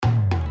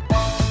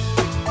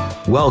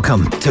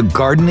Welcome to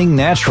Gardening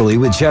Naturally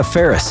with Jeff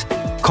Ferris.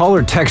 Call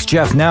or text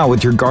Jeff now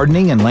with your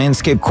gardening and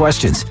landscape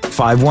questions.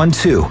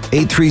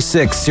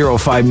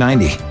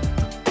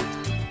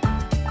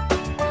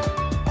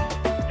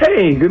 512-836-0590.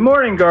 Hey, good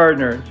morning,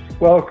 gardeners.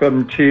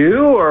 Welcome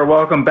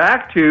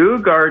back to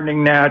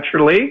Gardening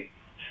Naturally.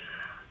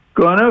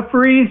 Gonna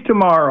freeze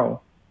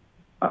tomorrow.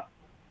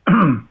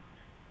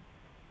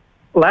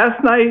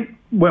 Last night,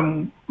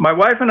 when my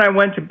wife and I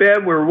went to bed,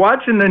 we were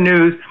watching the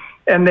news,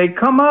 and they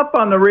come up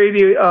on the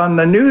radio, on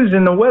the news,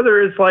 and the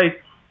weather is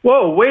like,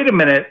 whoa, wait a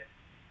minute.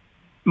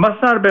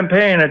 Must not have been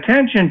paying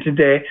attention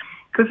today,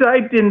 because I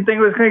didn't think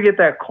it was going to get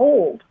that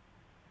cold.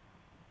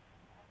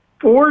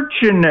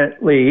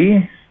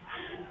 Fortunately,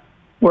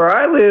 where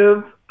I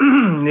live,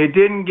 it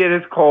didn't get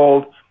as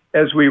cold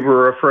as we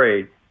were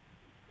afraid.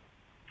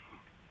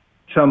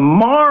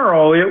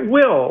 Tomorrow it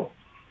will.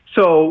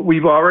 So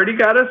we've already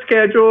got a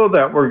schedule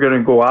that we're going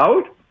to go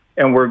out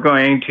and we're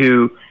going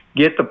to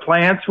get the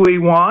plants we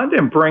want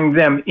and bring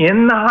them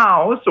in the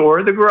house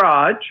or the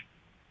garage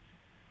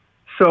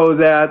so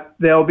that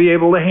they'll be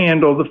able to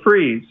handle the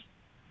freeze.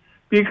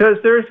 Because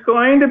there's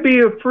going to be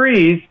a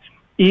freeze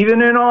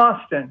even in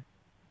Austin.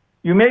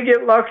 You may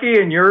get lucky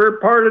and your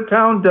part of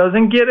town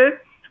doesn't get it,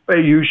 but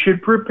you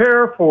should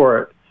prepare for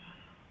it.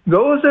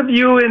 Those of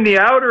you in the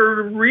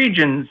outer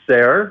regions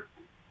there,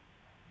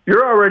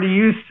 you're already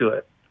used to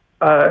it.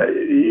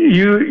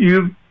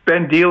 You've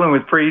been dealing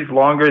with freeze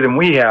longer than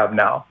we have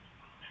now.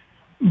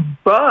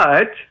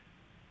 But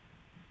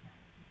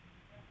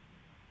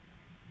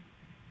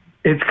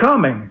it's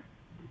coming.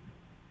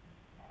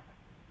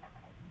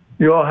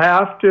 You'll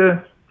have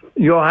to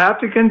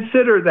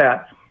consider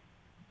that.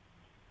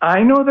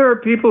 I know there are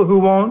people who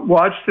won't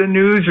watch the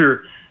news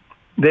or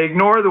they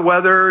ignore the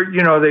weather.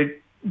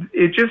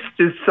 It just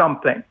is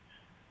something.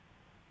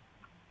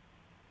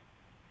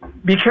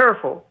 Be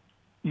careful.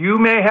 You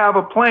may have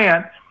a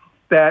plant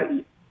that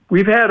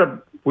we've had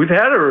an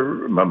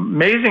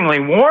amazingly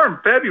warm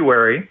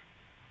February,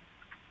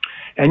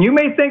 and you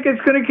may think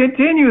it's going to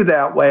continue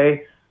that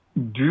way.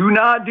 Do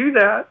not do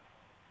that.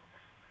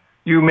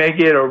 You may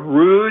get a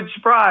rude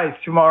surprise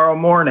tomorrow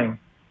morning.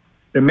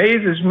 It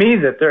amazes me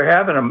that they're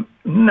having a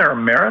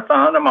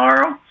marathon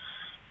tomorrow.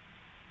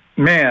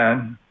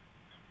 Man,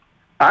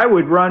 I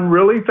would run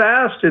really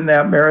fast in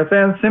that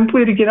marathon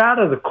simply to get out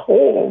of the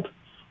cold.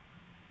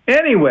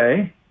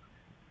 Anyway,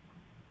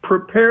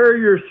 prepare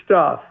your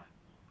stuff.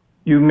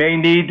 You may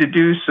need to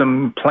do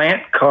some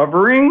plant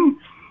covering.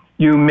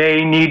 You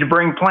may need to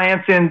bring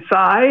plants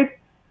inside.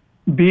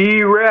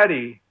 Be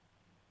ready.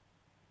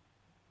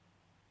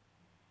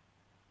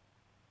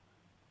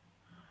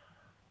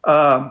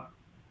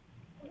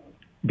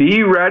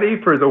 Be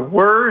ready for the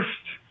worst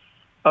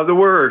of the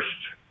worst.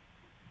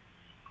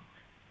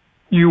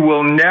 You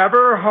will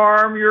never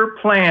harm your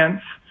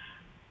plants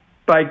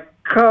by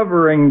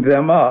covering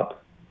them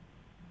up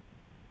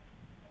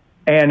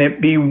and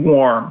it be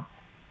warm.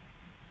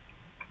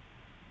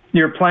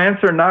 Your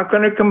plants are not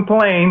going to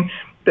complain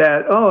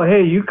that, oh,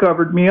 hey, you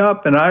covered me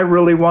up and I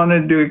really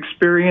wanted to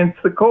experience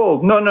the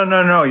cold. No.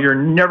 You're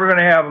never going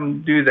to have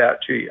them do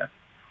that to you.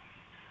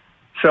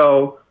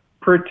 So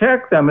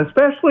protect them,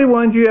 especially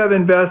ones you have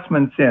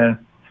investments in.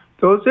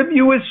 Those of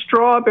you with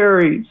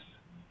strawberries,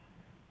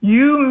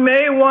 you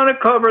may want to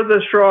cover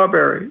the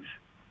strawberries.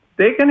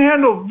 They can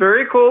handle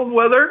very cold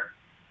weather,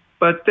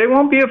 but they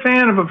won't be a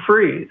fan of a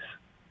freeze.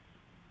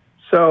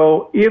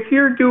 So if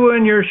you're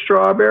doing your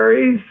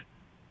strawberries,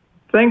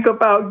 think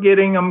about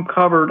getting them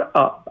covered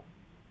up.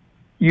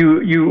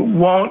 You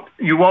won't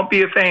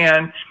be a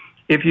fan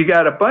if you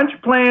got a bunch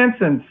of plants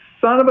and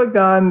son of a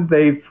gun,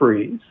 they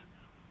freeze.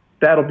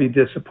 That'll be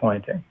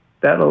disappointing.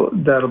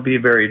 That'll be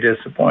very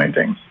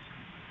disappointing.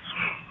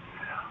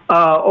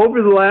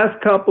 Over the last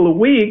couple of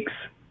weeks,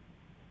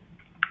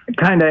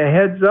 kind of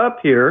heads up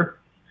here,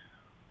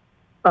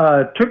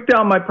 took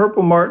down my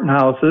purple martin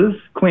houses,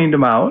 cleaned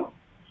them out.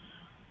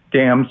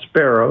 Damn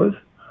sparrows.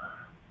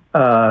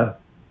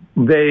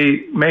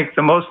 They make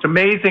the most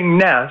amazing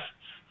nests,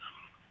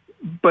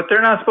 but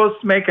they're not supposed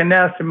to make a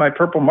nest in my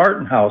purple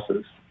martin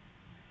houses.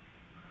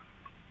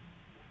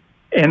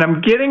 And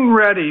I'm getting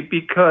ready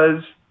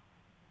because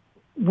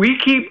we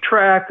keep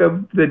track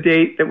of the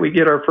date that we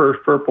get our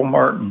first purple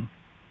martin.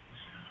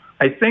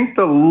 I think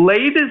the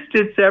latest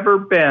it's ever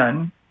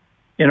been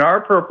in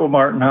our purple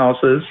martin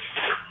houses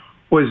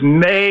was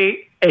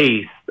May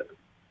 8th.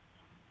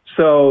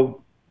 So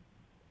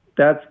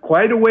that's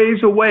quite a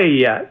ways away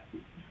yet.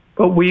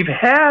 But we've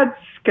had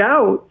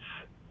scouts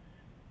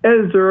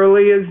as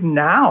early as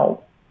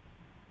now.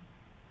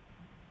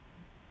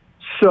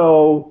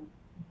 So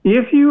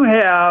if you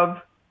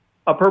have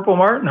a purple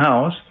martin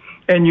house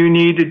and you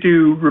need to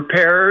do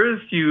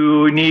repairs,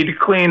 you need to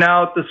clean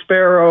out the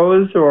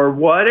sparrows or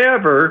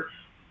whatever,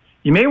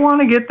 you may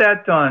want to get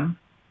that done.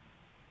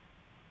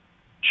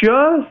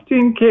 Just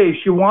in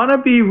case, you want to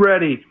be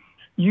ready.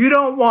 You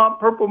don't want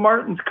purple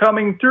martins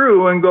coming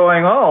through and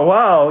going, oh,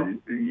 wow,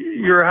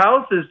 your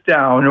house is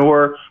down,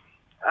 or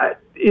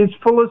it's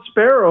full of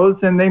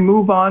sparrows, and they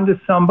move on to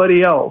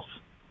somebody else.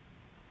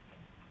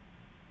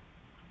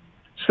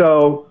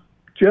 So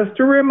just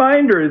a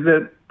reminder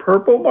that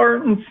Purple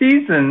Martin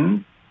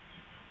season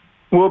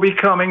will be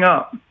coming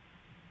up.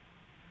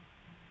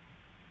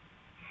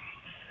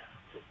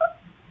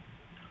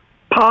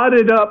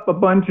 Potted up a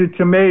bunch of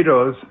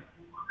tomatoes.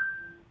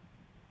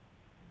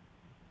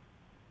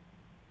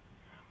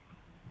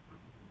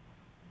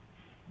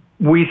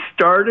 We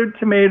started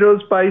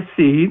tomatoes by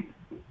seed,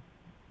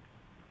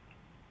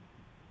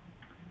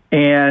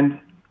 and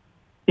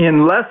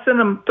in less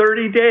than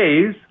 30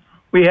 days,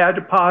 we had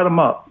to pot them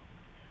up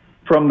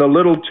from the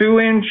little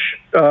 2-inch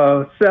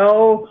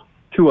cell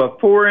to a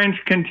 4-inch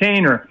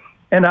container.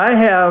 And I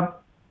have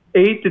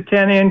 8 to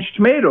 10-inch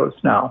tomatoes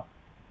now.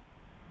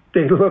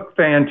 They look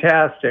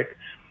fantastic.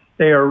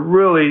 They are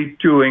really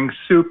doing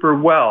super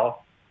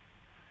well.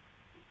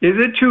 Is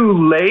it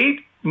too late?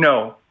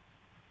 No.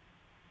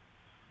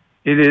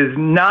 It is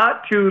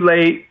not too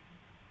late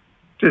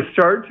to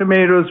start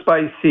tomatoes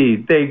by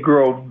seed. They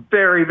grow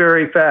very,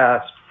 very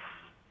fast.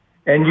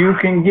 And you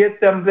can get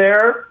them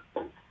there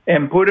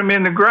and put them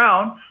in the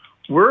ground.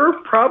 We're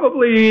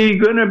probably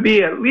going to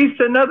be at least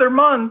another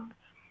month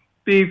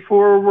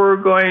before we're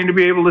going to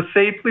be able to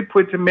safely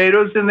put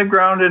tomatoes in the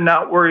ground and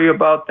not worry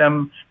about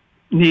them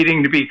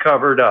needing to be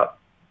covered up.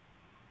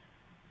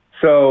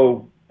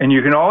 So, and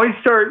you can always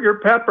start your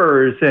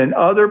peppers and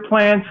other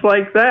plants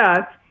like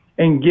that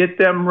and get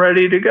them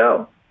ready to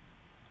go.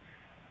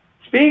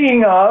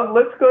 Speaking of,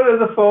 let's go to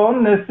the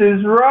phone. This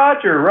is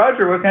Roger.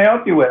 Roger, what can I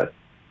help you with?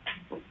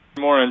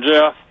 Good morning,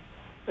 Jeff.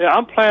 Yeah,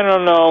 I'm planning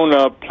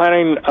on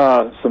planting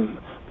some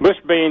bush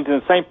beans in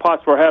the same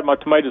pots where I had my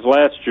tomatoes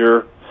last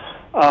year.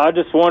 I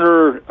just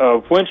wonder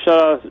when should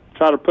I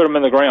try to put them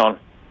in the ground?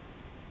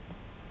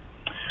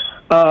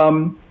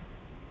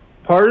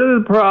 Part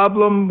of the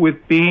problem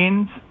with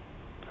beans,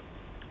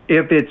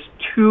 if it's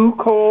too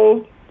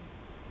cold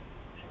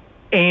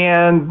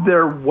and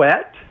they're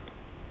wet,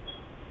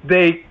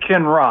 they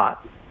can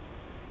rot.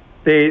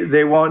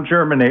 They won't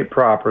germinate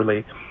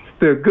properly.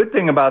 The good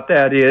thing about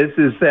that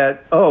is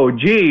that, oh,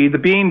 gee, the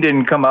bean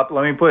didn't come up.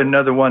 Let me put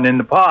another one in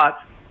the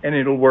pot, and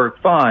it'll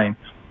work fine.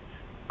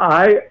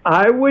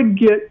 I would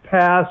get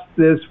past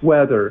this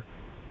weather.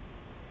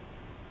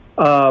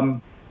 I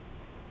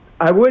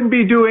wouldn't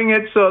be doing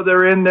it so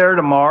they're in there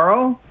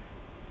tomorrow.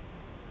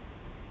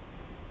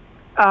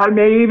 I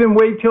may even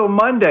wait till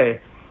Monday.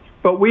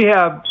 But we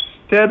have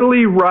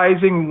steadily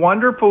rising,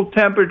 wonderful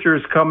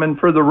temperatures coming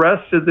for the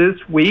rest of this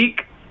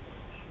week.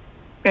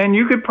 And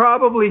you could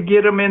probably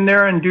get them in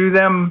there and do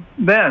them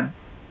then.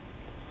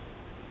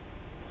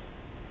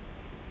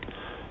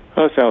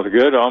 That sounds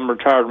good. I'm a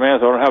retired man,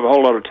 so I don't have a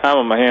whole lot of time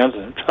on my hands.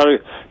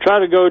 Try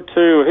to go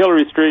to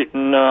Hillary Street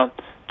and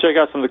check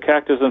out some of the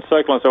cactus and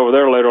succulents over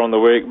there later on the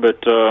week. But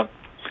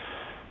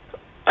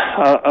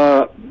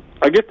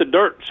I guess the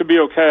dirt should be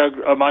okay.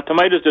 My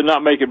tomatoes did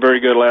not make it very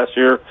good last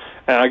year,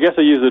 and I guess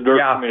I used the dirt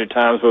too many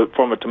times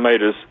for my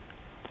tomatoes.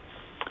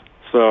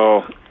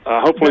 So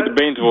hopefully the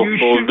beans will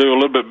do a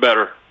little bit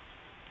better.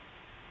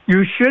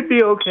 You should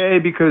be okay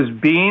because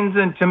beans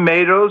and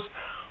tomatoes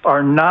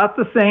are not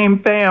the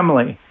same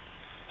family.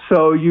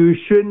 So you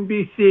shouldn't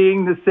be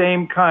seeing the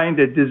same kind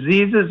of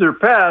diseases or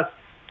pests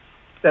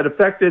that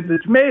affected the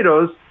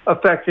tomatoes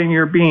affecting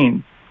your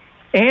beans.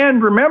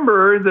 And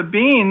remember, the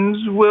beans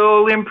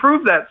will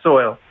improve that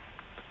soil.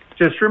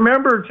 Just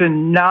remember to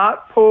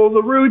not pull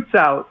the roots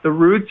out. The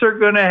roots are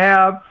going to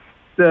have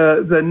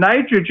the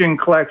nitrogen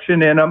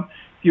collection in them.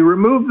 If you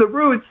remove the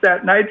roots,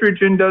 that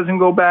nitrogen doesn't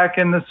go back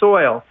in the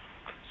soil.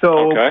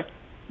 So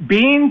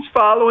beans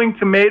following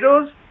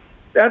tomatoes,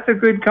 that's a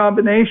good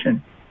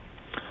combination.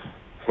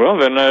 Well,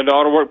 then it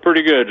ought to work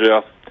pretty good,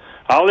 Jeff.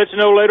 I'll let you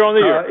know later on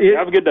in the year.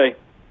 Have a good day.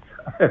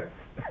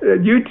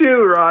 You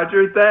too,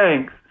 Roger.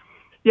 Thanks.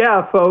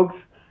 Yeah, folks.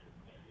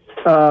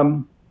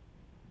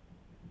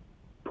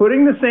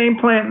 Putting the same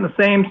plant in the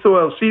same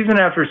soil season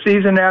after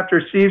season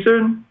after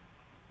season,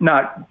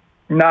 not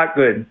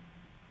good.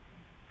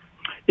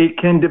 It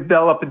can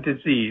develop a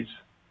disease.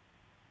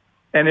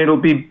 And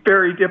it'll be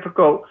very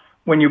difficult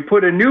when you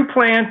put a new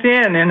plant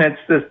in and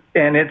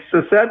it's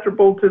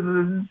susceptible to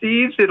the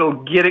disease,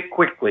 it'll get it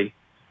quickly.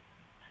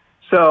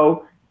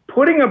 So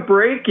putting a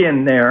break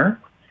in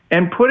there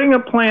and putting a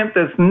plant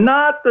that's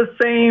not the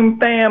same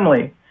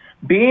family.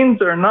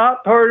 Beans are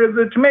not part of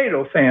the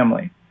tomato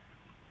family.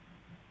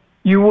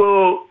 You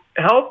will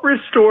help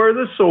restore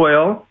the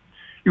soil.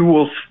 You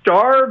will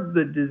starve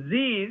the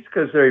disease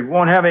because they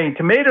won't have any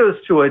tomatoes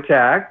to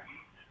attack.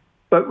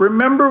 But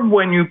remember,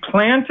 when you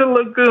plant a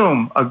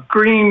legume, a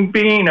green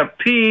bean, a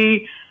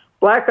pea,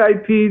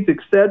 black-eyed peas,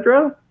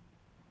 etc.,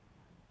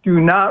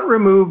 do not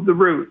remove the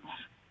roots.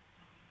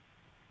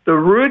 The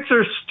roots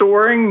are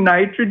storing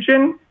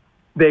nitrogen.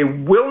 They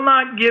will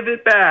not give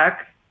it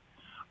back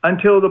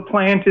until the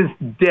plant is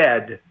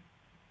dead.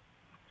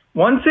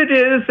 Once it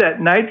is,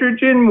 that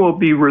nitrogen will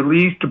be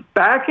released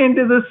back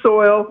into the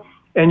soil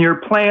and your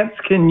plants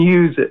can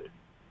use it.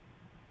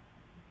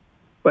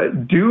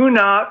 But do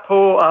not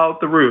pull out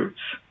the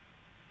roots.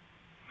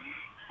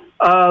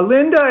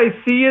 Linda, I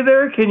see you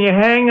there. Can you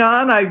hang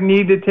on? I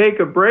need to take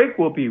a break.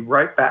 We'll be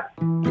right back.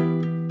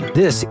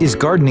 This is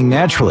Gardening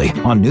Naturally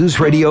on News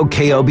Radio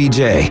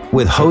KLBJ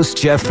with host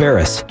Jeff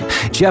Ferris.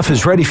 Jeff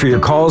is ready for your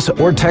calls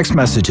or text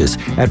messages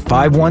at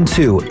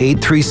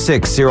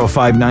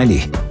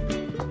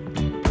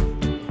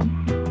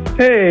 512-836-0590.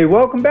 Hey,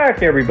 welcome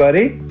back,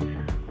 everybody.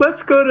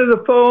 Let's go to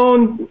the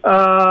phone.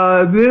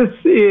 This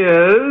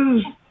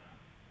is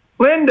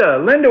Linda.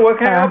 Linda, what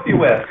can I help you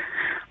with?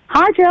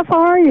 Hi, Jeff.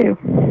 How are you?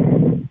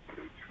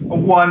 A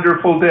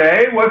wonderful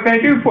day. What can I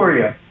do for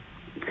you?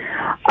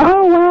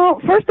 Oh, well,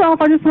 first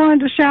off, I just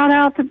wanted to shout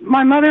out that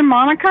my mother,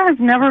 Monica, has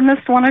never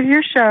missed one of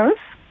your shows.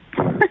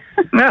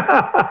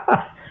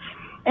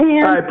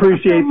 And I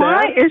appreciate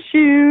my that.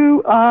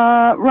 issue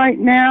right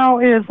now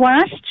is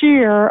last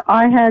year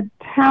I had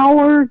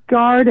tower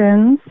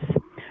gardens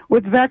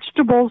with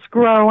vegetables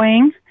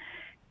growing,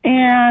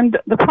 and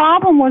the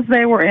problem was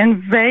they were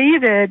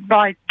invaded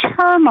by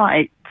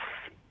termites.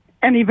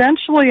 And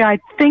eventually, I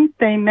think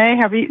they may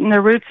have eaten the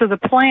roots of the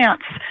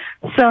plants.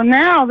 So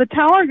now the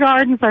tower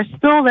gardens are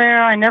still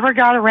there. I never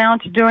got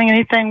around to doing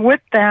anything with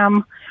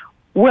them.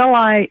 Will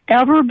I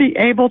ever be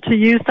able to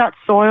use that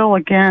soil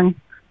again?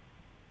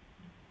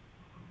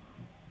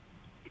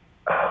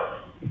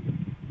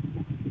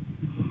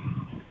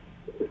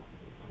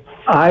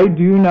 I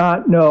do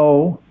not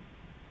know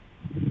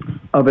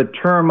of a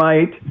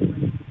termite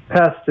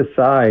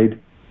pesticide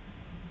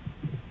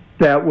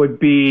that would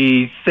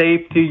be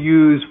safe to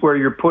use where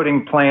you're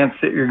putting plants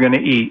that you're going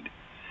to eat.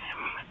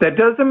 That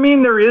doesn't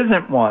mean there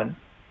isn't one.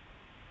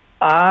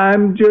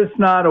 I'm just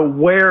not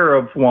aware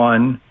of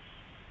one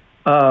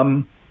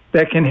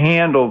that can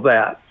handle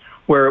that,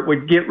 where it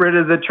would get rid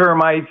of the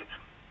termites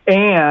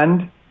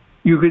and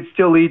you could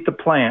still eat the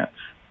plants.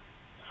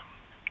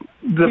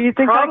 The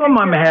problem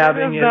I'm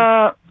having is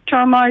the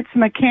termites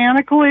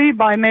mechanically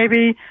by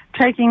maybe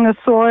taking the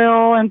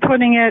soil and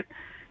putting it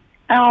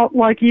out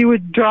like you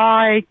would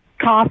dry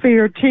coffee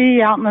or tea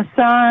out in the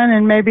sun,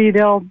 and maybe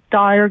they'll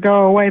die or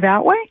go away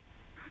that way?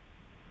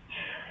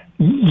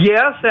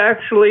 Yes,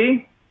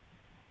 actually.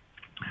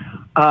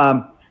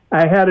 I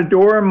had a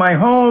door in my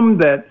home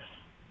that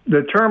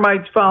the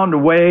termites found a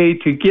way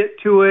to get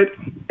to it,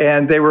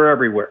 and they were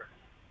everywhere.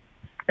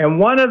 And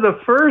one of the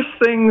first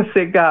things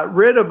that got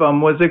rid of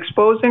them was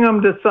exposing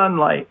them to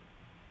sunlight.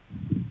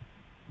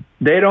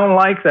 They don't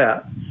like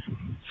that.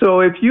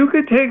 So if you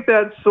could take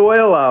that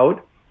soil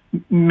out,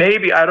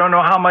 maybe, I don't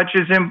know how much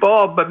is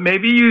involved, but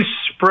maybe you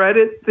spread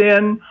it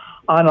thin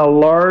on a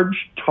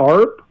large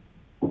tarp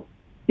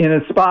in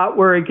a spot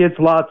where it gets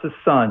lots of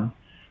sun.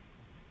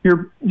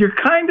 You're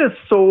kind of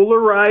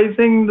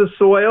solarizing the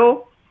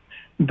soil.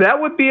 That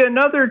would be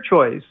another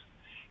choice,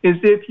 is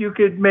if you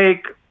could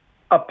make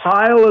a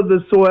pile of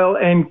the soil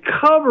and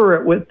cover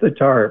it with the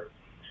tarp.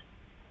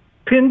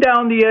 Pin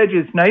down the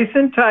edges nice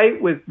and tight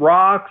with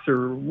rocks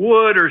or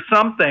wood or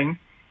something.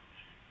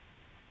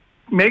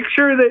 Make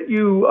sure that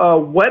you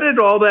wetted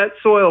all that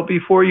soil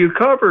before you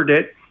covered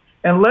it,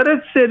 and let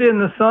it sit in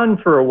the sun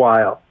for a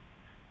while.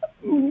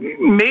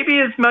 Maybe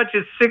as much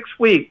as 6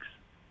 weeks.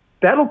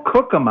 That'll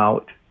cook them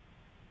out.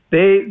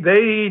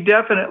 They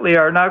definitely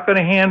are not going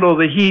to handle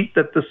the heat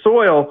that the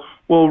soil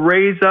will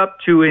raise up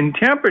to in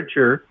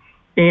temperature,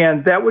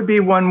 and that would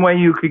be one way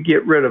you could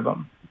get rid of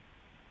them.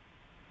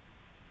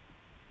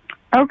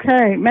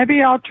 Okay,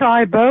 maybe I'll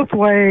try both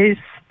ways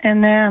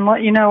and then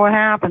let you know what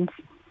happens.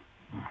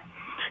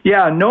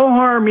 Yeah, no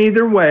harm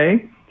either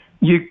way.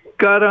 You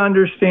got to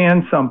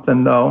understand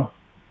something, though.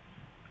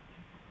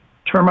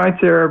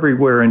 Termites are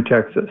everywhere in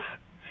Texas.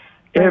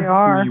 They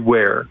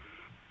everywhere. Are.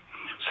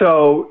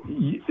 So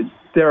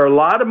there are a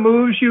lot of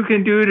moves you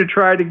can do to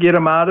try to get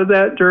them out of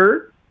that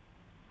dirt,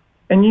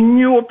 and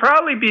you will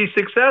probably be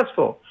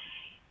successful.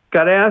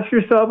 Got to ask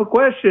yourself a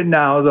question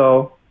now,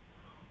 though.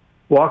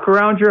 Walk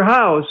around your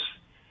house.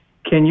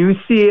 Can you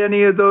see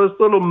any of those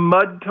little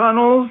mud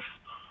tunnels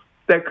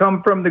that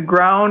come from the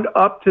ground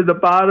up to the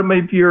bottom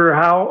of your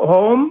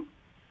home?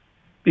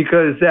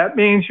 Because that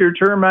means your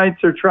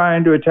termites are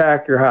trying to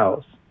attack your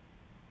house.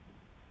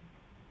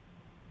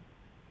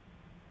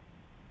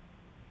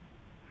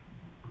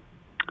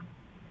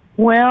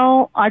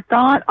 Well, I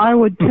thought I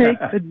would take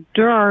the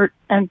dirt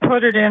and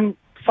put it in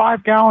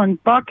 5-gallon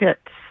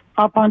buckets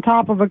up on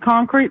top of a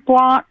concrete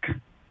block.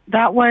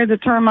 That way the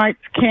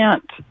termites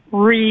can't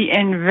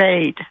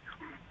re-invade.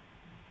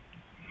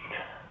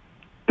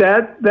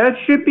 That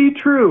should be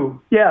true,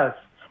 yes,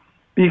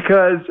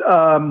 because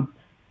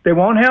they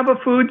won't have a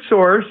food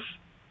source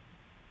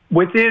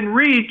within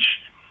reach,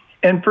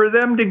 and for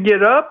them to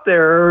get up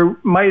there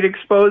might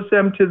expose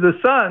them to the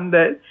sun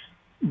that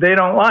they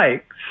don't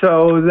like.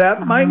 So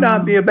that might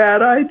not be a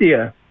bad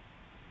idea.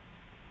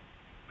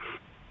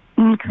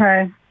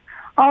 Okay.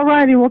 All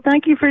righty. Well,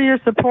 thank you for your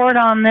support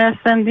on this.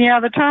 And, yeah,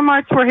 the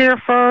termites were here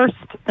first.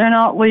 They're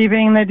not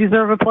leaving. They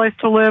deserve a place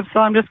to live, so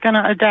I'm just going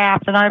to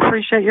adapt. And I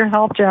appreciate your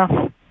help, Jeff.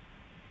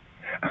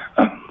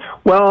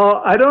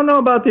 Well, I don't know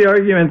about the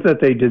argument that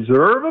they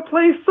deserve a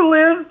place to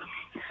live,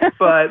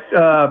 but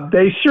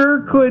they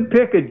sure could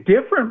pick a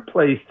different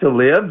place to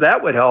live.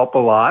 That would help a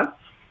lot.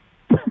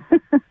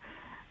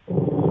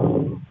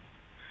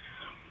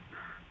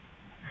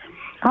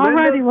 All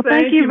righty. Well,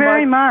 thank you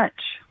very much.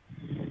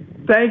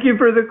 Thank you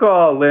for the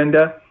call,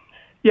 Linda.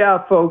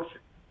 Yeah, folks,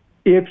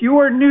 if you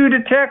are new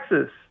to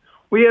Texas,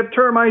 we have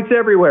termites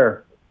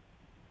everywhere.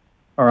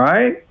 All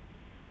right?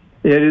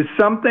 It is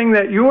something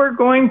that you are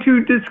going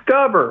to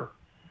discover.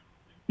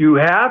 You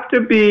have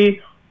to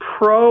be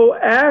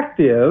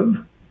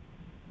proactive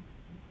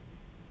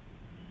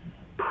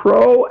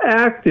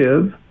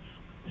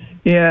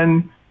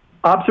in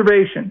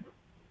observation.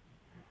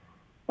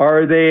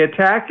 Are they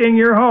attacking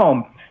your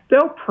home?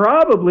 They'll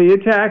probably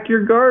attack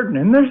your garden,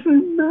 and there's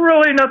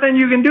really nothing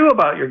you can do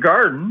about your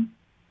garden.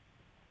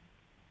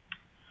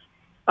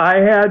 I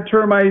had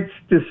termites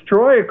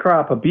destroy a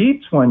crop of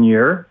beets one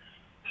year.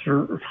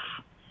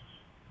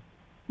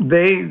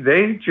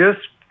 They just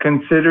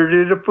considered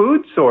it a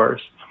food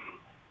source.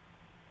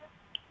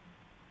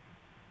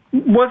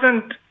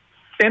 Wasn't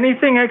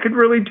anything I could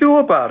really do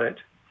about it.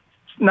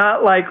 It's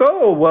not like,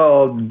 oh,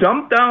 well,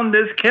 dump down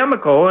this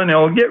chemical and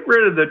it'll get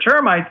rid of the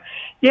termites.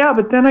 Yeah,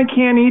 but then I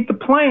can't eat the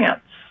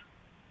plants.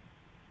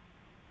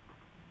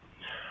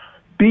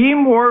 Be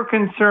more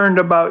concerned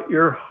about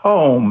your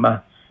home,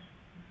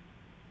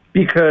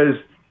 because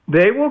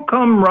they will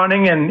come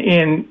running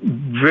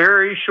in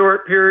very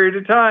short period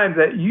of time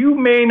that you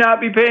may not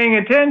be paying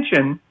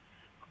attention.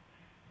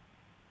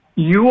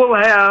 You will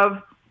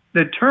have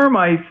the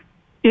termites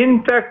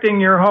infecting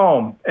your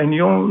home, and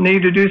you'll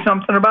need to do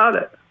something about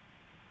it.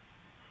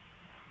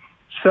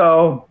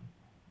 So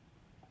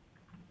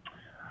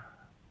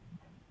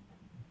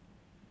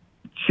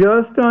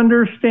just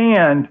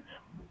understand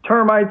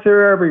termites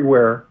are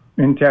everywhere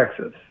in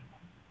Texas,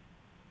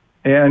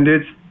 and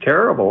it's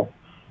terrible.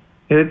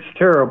 It's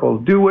terrible.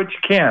 Do what you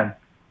can.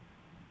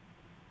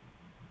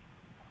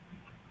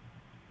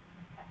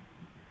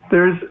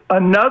 There's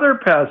another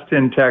pest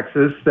in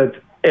Texas that's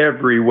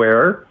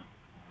everywhere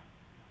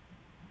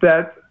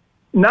that's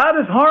not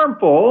as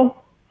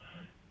harmful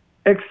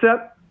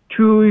except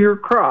to your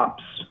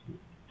crops,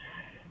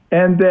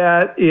 and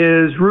that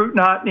is root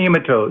knot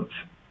nematodes,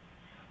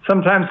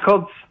 sometimes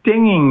called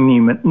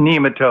stinging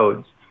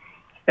nematodes.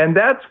 And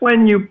that's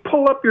when you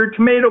pull up your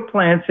tomato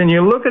plants and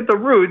you look at the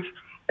roots,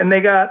 and they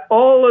got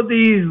all of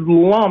these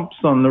lumps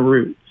on the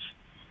roots.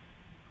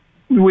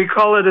 We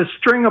call it a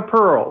string of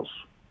pearls.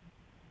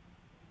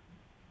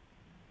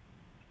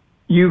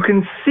 You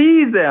can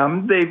see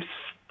them. They've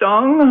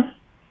stung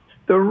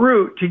the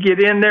root to get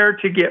in there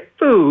to get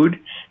food,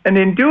 and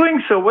in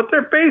doing so, what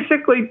they're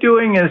basically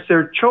doing is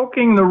they're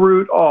choking the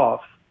root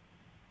off.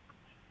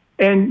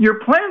 And your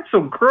plants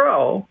will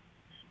grow,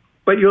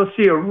 but you'll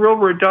see a real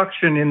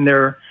reduction in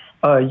their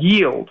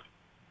yield.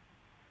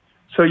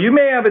 So you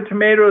may have a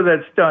tomato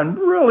that's done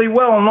really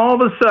well, and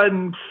all of a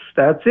sudden,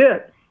 that's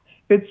it.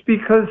 It's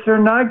because they're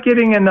not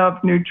getting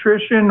enough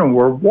nutrition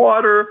or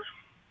water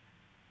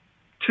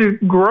to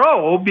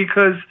grow,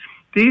 because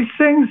these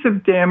things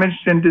have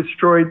damaged and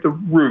destroyed the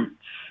roots.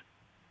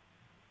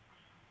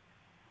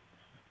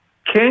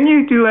 Can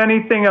you do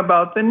anything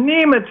about the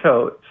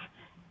nematodes?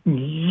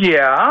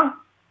 Yeah,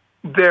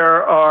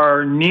 there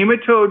are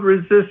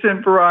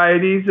nematode-resistant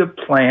varieties of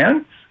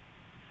plants.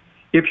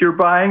 If you're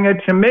buying a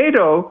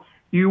tomato,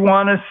 you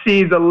want to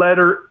see the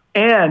letter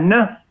N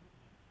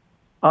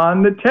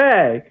on the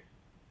tag.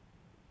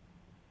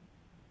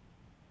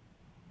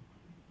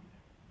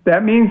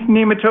 That means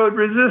nematode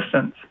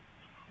resistance.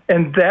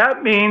 And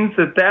that means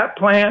that that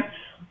plant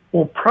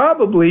will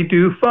probably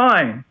do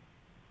fine.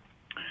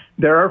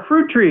 There are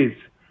fruit trees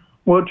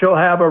which will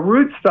have a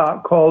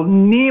rootstock called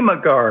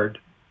Nemagard.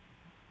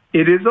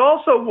 It is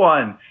also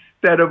one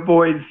that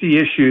avoids the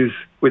issues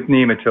with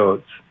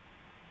nematodes.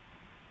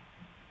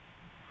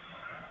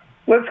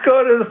 Let's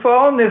go to the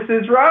phone. This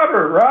is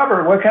Robert.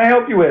 Robert, what can I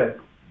help you with?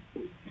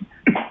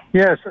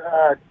 Yes,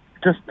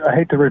 I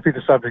hate to repeat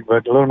the subject,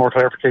 but a little more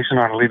clarification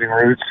on leaving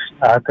roots.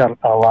 I've got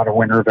a lot of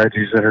winter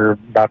veggies that are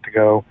about to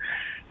go.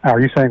 Are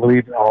you saying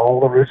leave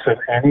all the roots of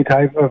any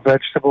type of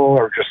vegetable,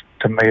 or just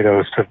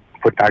tomatoes to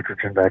put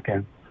nitrogen back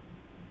in?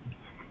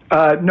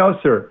 No,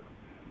 sir.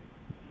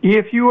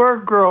 If you are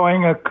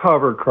growing a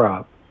cover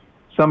crop,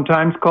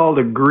 sometimes called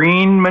a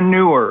green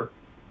manure,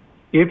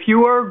 if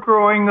you are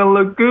growing a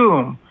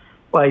legume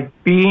like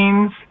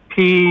beans,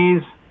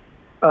 peas,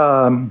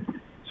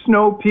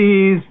 snow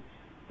peas,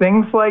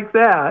 things like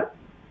that,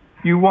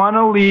 you want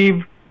to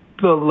leave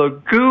the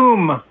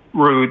legume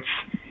roots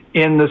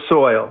in the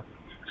soil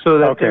so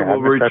that they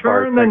will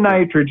return the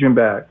nitrogen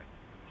back.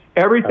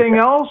 Everything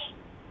else,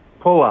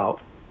 pull out.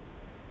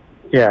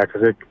 Yeah,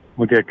 because it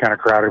would get kind of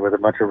crowded with a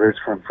bunch of roots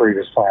from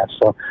previous plants.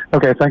 So,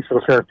 okay, thanks for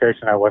the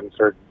clarification. I wasn't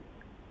certain.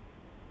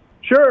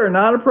 Sure,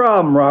 not a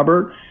problem,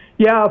 Robert.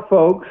 Yeah,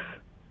 folks.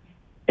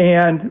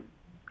 And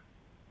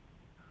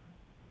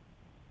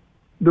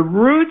the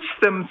roots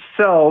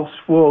themselves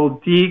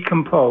will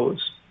decompose.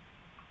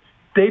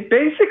 They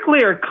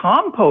basically are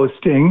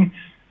composting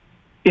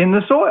in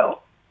the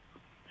soil.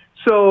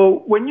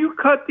 So when you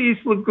cut these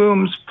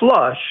legumes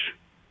flush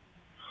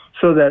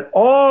so that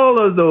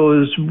all of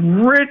those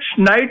rich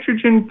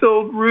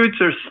nitrogen-filled roots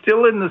are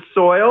still in the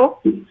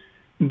soil,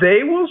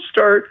 they will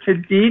start to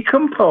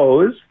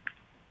decompose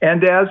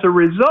and as a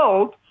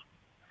result,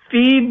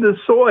 feed the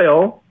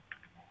soil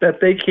that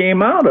they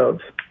came out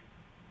of.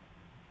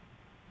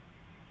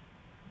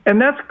 And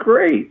that's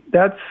great.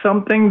 That's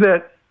something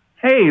that,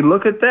 hey,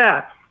 look at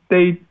that.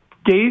 They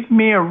gave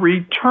me a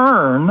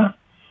return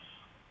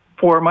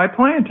for my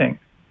planting.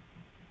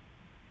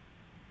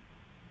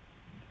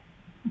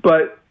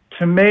 But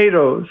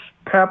tomatoes,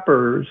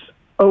 peppers,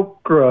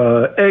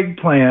 okra,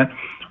 eggplant,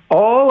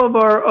 all of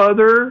our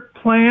other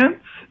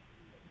plants,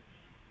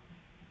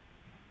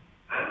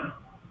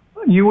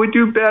 you would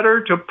do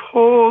better to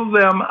pull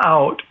them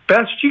out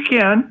best you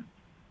can.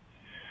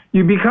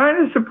 You'd be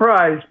kind of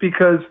surprised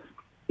because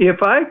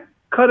if I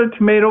cut a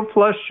tomato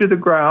flush to the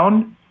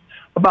ground,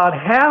 about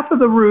half of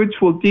the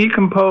roots will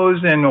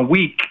decompose in a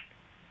week.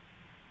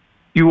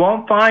 You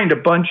won't find a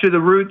bunch of the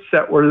roots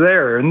that were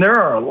there. And there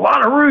are a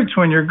lot of roots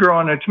when you're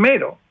growing a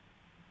tomato.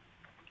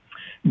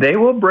 They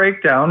will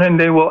break down and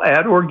they will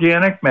add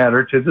organic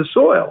matter to the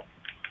soil.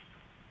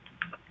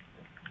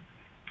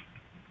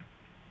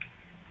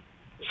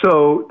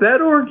 So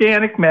that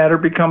organic matter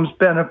becomes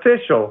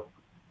beneficial.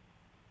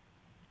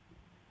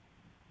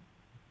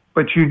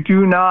 But you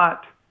do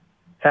not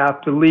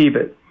have to leave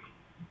it.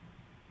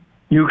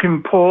 You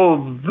can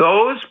pull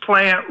those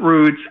plant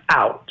roots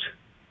out.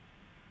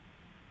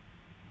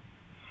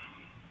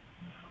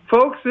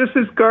 Folks, this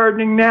is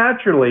Gardening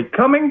Naturally.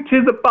 Coming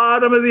to the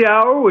bottom of the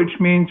hour, which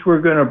means we're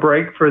going to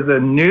break for the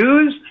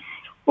news.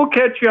 We'll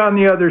catch you on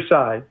the other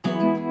side.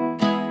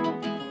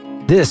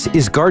 This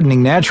is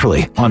Gardening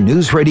Naturally on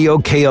News Radio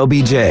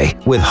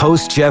KLBJ with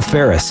host Jeff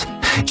Ferris.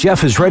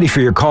 Jeff is ready for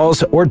your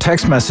calls or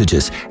text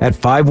messages at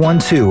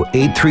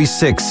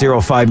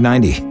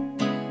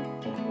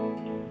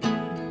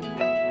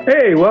 512-836-0590.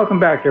 Hey, welcome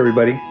back,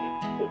 everybody.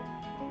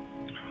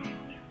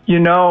 You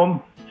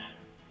know,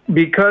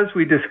 because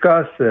we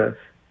discussed this,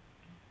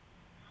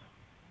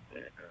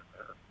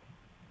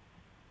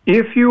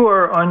 if you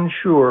are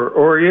unsure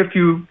or if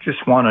you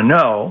just want to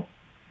know,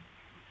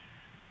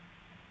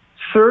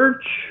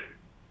 search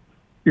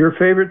your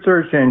favorite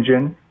search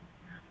engine,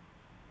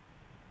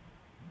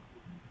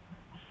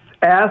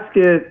 ask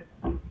it,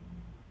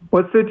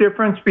 what's the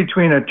difference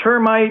between a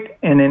termite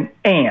and an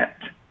ant?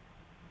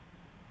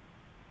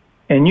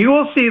 And you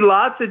will see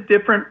lots of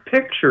different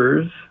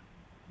pictures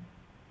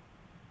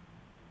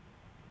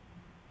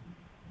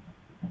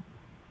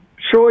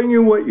showing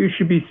you what you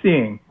should be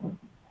seeing.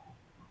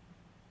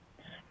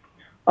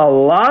 A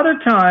lot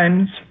of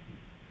times,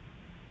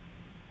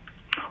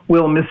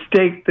 we'll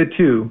mistake the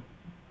two.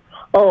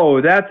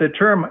 Oh, that's a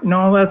termite.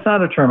 No, that's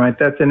not a termite.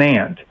 That's an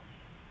ant.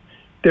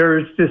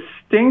 There's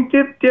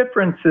distinctive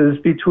differences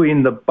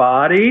between the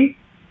body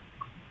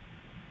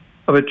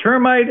of a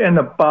termite and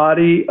the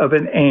body of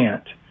an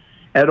ant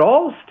at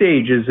all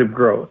stages of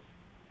growth.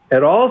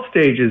 At all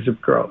stages of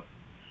growth.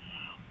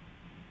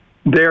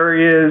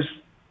 There is,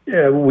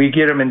 we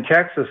get them in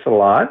Texas a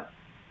lot,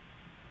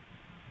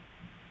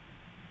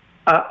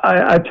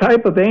 a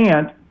type of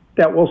ant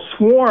that will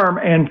swarm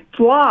and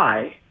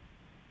fly.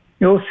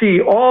 You'll see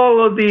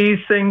all of these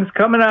things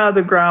coming out of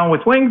the ground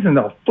with wings and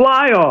they'll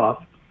fly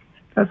off.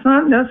 That's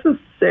not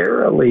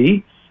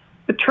necessarily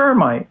a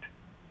termite.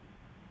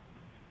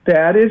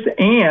 That is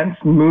ants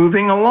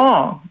moving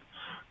along.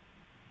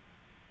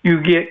 You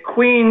get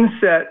queens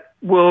that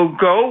will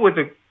go with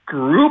a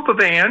group of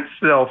ants,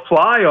 they'll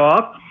fly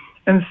off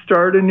and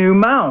start a new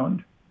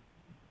mound.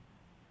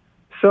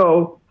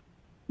 So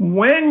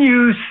when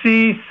you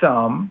see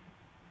some,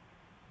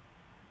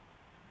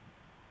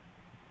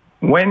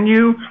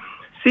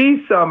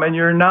 and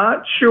you're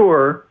not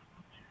sure,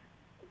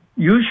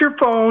 use your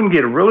phone,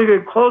 get a really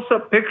good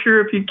close-up picture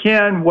if you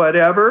can,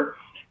 whatever,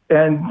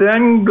 and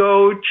then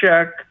go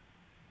check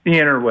the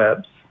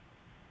interwebs.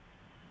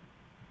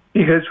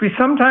 Because we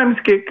sometimes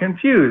get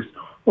confused.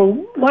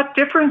 Well, what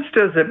difference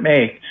does it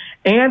make?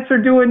 Ants are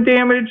doing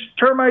damage,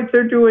 termites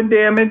are doing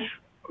damage.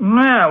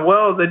 Nah,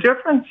 well, the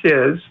difference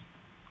is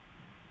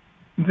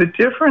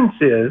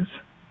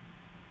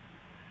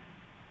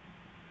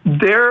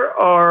there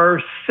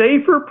are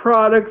safer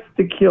products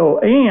to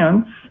kill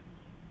ants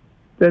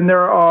than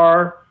there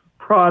are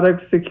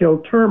products to kill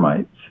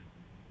termites.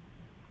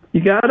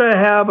 You got to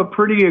have a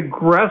pretty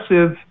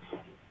aggressive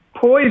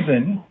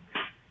poison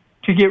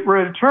to get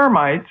rid of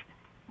termites,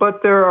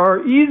 but there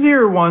are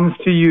easier ones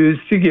to use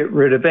to get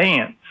rid of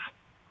ants.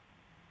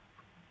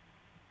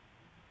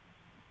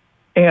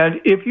 And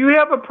if you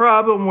have a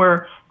problem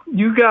where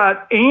you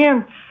got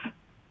ants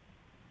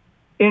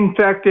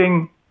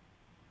infecting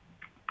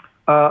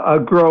a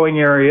growing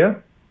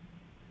area,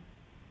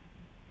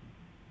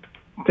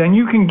 then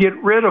you can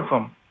get rid of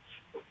them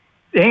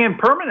and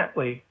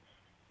permanently.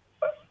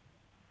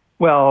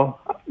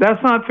 Well,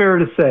 that's not fair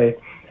to say.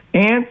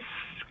 Ants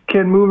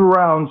can move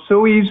around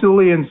so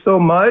easily and so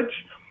much.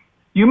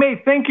 You may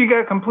think you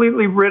got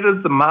completely rid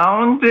of the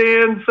mound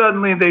and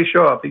suddenly they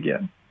show up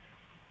again.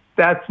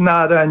 That's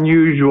not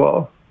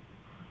unusual.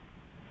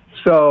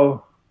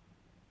 So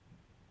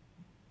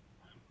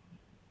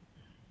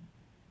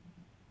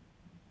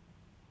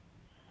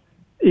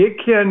it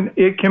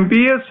can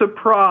be a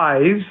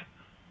surprise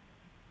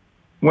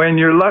when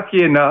you're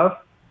lucky enough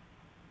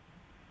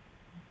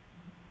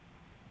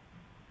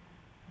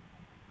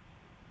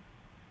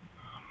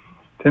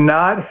to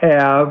not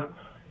have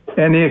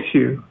an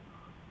issue.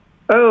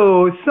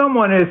 Oh,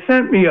 someone has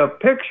sent me a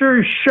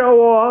picture,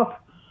 show off.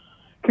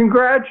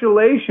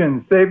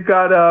 Congratulations, they've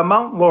got a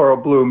mountain laurel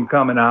bloom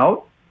coming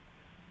out.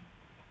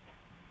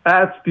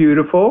 That's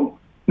beautiful.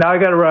 Now I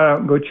got to run out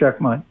and go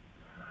check mine.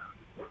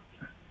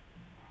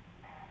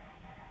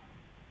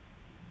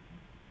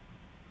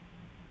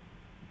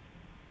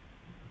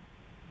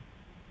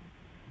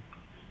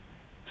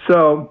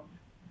 So,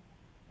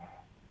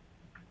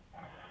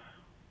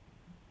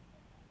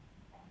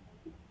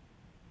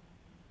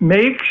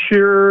 make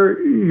sure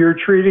you're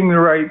treating the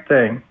right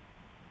thing.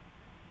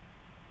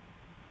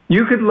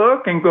 You could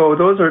look and go,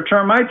 those are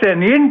termites,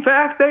 and in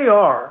fact they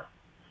are.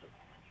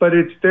 But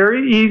it's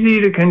very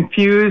easy to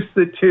confuse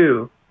the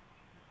two.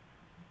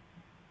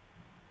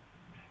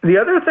 The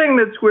other thing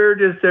that's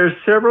weird is there's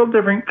several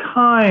different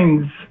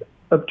kinds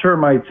of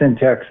termites in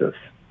Texas.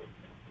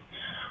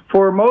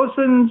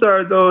 Formosans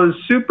are those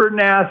super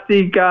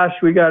nasty, gosh,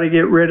 we got to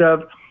get rid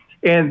of,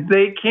 and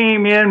they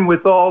came in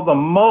with all the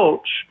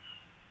mulch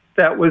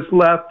that was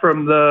left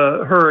from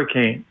the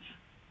hurricanes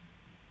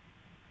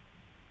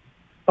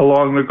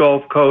along the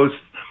Gulf Coast.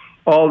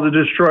 All the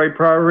destroyed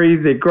property,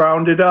 they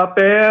ground it up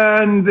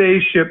and they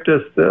shipped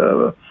us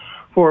the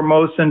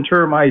Formosan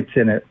termites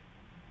in it.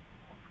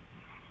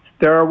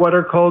 There are what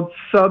are called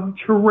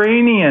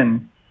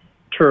subterranean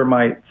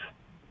termites.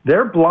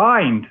 They're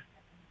blind.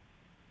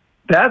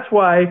 That's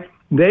why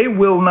they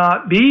will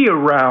not be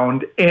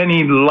around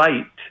any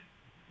light.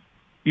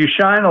 You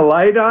shine a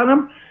light on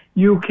them,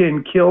 you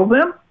can kill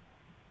them,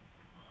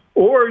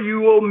 or you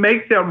will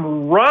make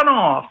them run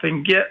off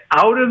and get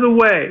out of the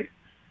way.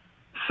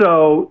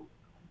 So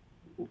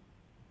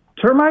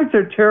termites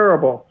are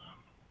terrible.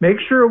 Make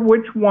sure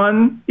which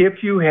one,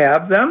 if you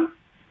have them,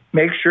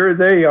 make sure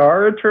they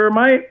are a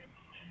termite,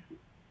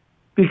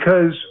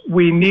 because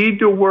we need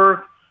to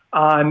work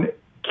on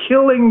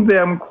killing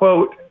them,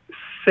 quote,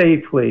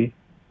 safely.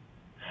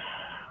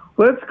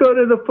 Let's go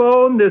to the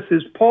phone. This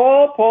is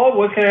Paul. Paul,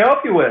 what can I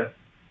help you with?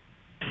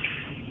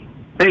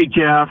 Hey,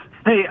 Jeff.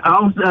 Hey,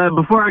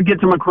 before I get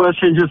to my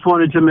question, just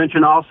wanted to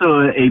mention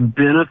also a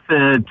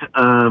benefit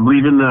of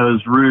leaving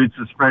those roots,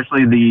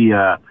 especially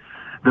the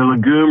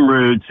legume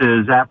roots,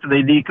 is after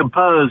they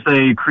decompose,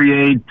 they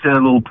create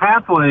little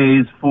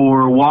pathways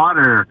for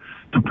water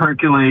to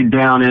percolate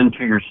down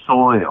into your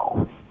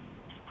soil.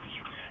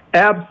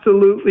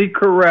 Absolutely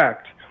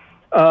correct.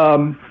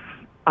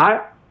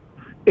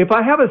 If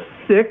I have a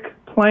sick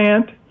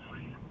plant,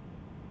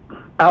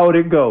 out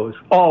it goes,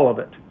 all of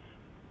it.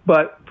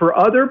 But for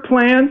other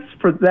plants,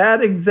 for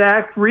that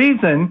exact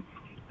reason,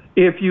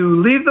 if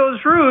you leave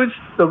those roots,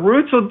 the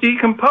roots will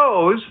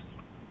decompose,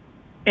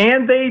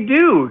 and they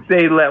do.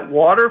 They let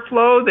water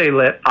flow, they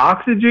let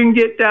oxygen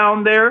get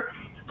down there.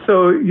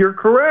 So you're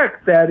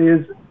correct. That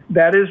is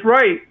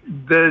right.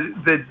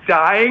 The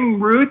dying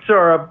roots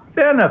are a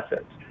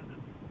benefit.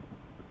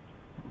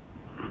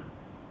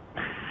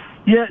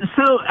 Yeah,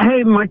 so,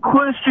 hey, my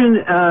question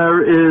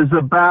is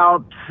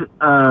about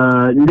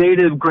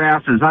native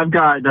grasses. I've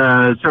got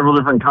several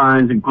different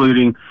kinds,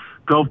 including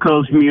Gulf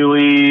Coast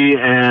Muley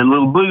and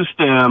Little Blue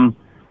Stem,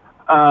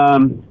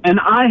 and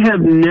I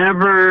have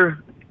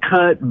never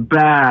cut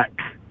back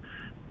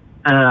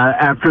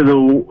at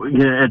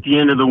the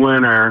end of the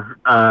winter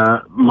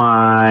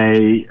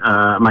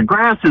my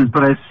grasses,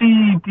 but I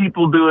see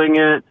people doing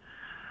it,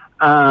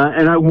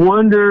 and I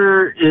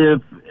wonder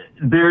if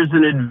there's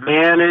an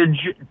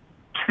advantage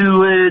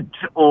to it,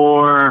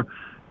 or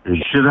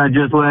should I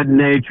just let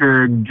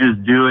nature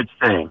just do its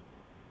thing?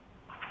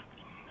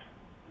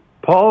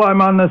 Paul,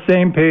 I'm on the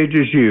same page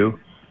as you.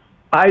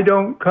 I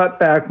don't cut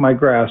back my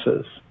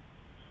grasses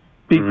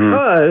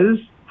because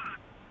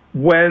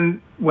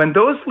when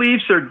those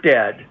leaves are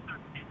dead,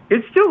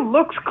 it still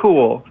looks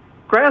cool.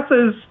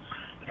 Grasses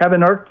have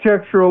an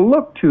architectural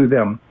look to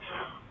them.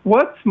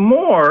 What's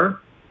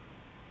more,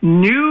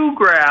 new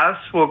grass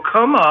will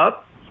come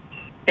up,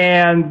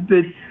 and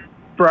the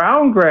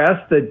brown grass,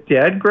 the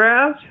dead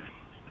grass,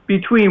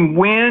 between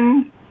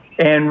wind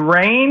and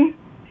rain,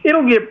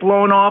 it'll get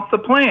blown off the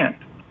plant.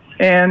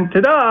 And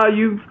ta-da,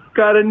 you've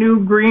got a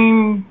new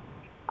green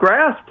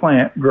grass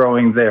plant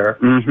growing there.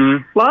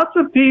 Lots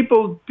of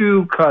people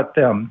do cut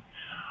them.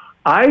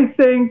 I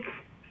think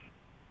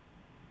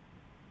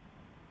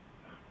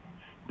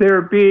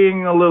they're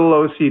being a little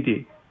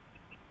OCD.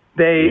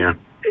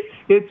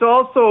 It's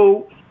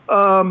also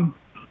kind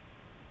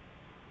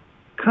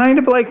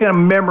of like a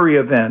memory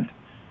event.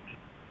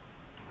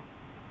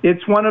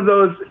 It's one of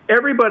those,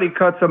 everybody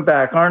cuts them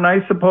back. Aren't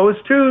I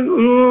supposed to?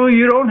 Ooh,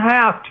 you don't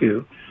have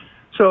to.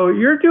 So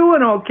you're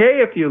doing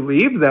okay if you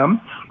leave them,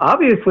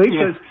 obviously,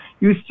 because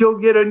you still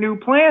get a new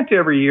plant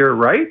every year,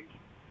 right?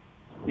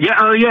 Yeah,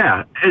 oh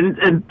yeah.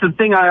 And the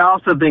thing I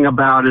also think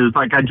about is,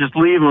 like, I just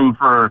leave them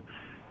for,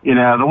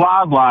 the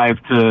wildlife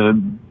to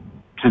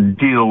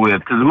deal with,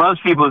 because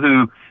most people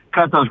who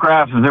cut those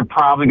grasses, they're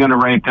probably going to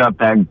rake up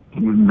the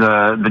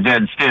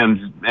dead stems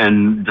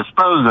and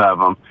dispose of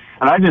them.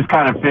 And I just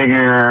kind of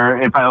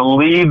figure if I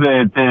leave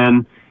it,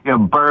 then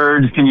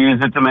birds can use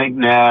it to make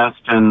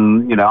nests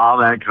and all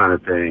that kind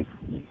of thing.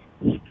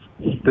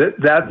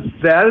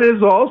 That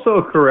is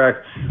also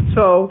correct.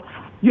 So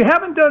you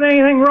haven't done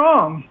anything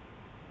wrong.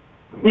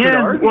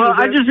 Yeah, well,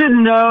 I just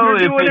didn't know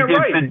if it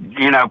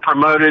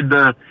promoted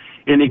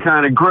any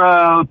kind of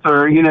growth,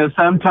 or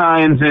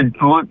sometimes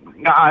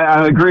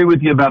I agree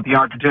with you about the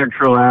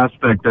architectural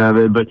aspect of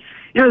it, but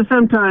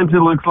sometimes it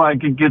looks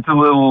like it gets a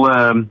little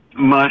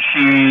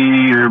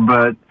mushy,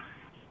 but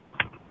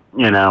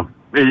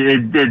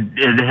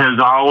it has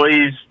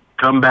always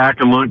come back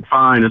and looked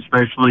fine,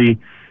 especially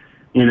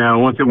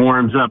once it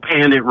warms up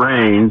and it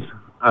rains.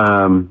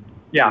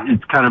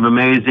 It's kind of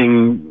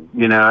amazing.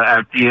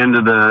 At the end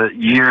of the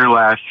year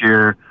last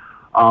year,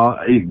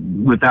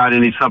 without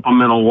any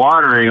supplemental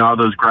watering, all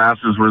those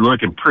grasses were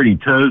looking pretty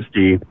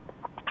toasty.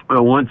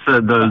 But once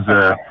those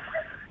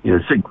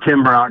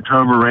September,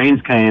 October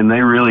rains came,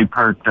 they really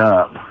perked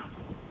up.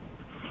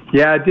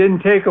 Yeah, it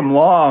didn't take them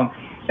long,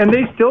 and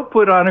they still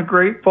put on a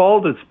great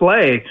fall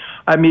display.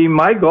 I mean,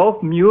 my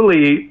Gulf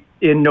Muley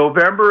in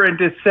November and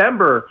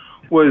December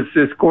was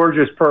this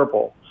gorgeous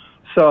purple.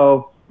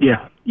 So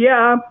yeah,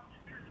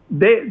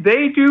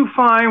 they do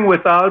fine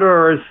without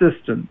our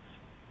assistance.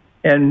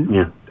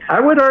 And I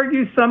would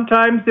argue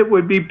sometimes it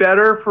would be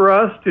better for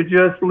us to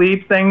just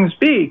leave things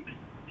be.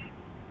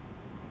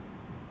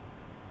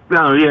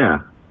 No,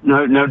 yeah.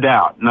 No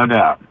doubt.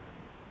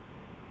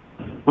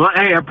 Well,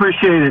 hey, I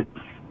appreciate it.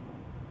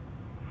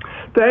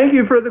 Thank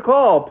you for the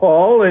call,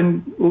 Paul.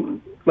 And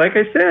like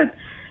I said,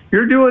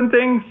 you're doing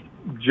things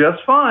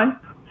just fine.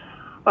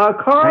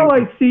 Carl,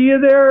 I see you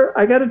there.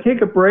 I got to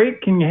take a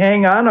break. Can you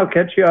hang on? I'll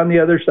catch you on the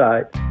other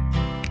side.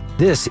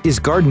 This is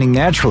Gardening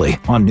Naturally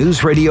on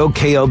News Radio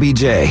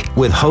KLBJ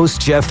with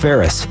host Jeff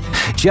Ferris.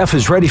 Jeff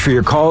is ready for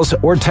your calls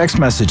or text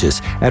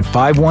messages at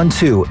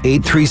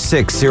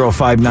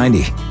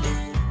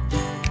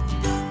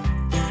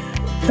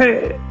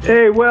 512-836-0590.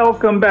 Hey,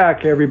 welcome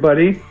back,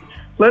 everybody.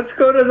 Let's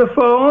go to the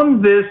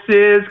phone. This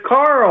is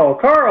Carl.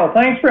 Carl,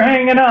 thanks for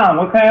hanging on.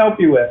 What can I help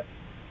you with?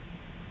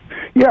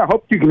 Yeah, I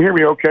hope you can hear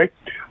me okay.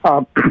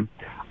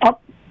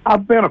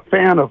 I've been a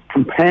fan of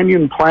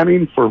companion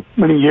planting for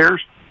many years.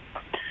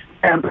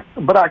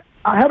 But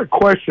I had a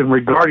question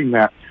regarding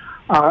that.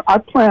 I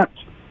plant,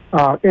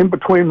 in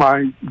between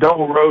my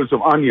double rows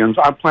of onions,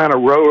 I plant a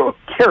row of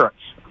carrots.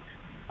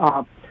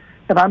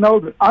 And I know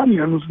that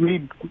onions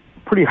need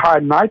pretty high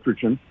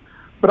nitrogen,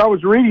 but I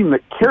was reading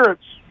that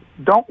carrots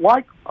don't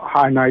like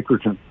high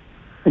nitrogen,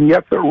 and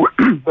yet they're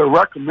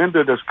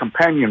recommended as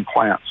companion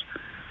plants.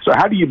 So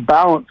how do you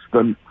balance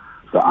the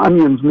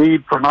onions'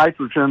 need for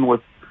nitrogen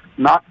with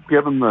not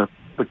giving the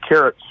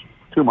carrots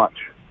too much?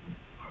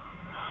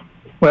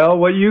 Well,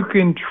 what you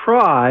can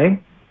try,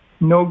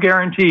 no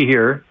guarantee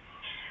here,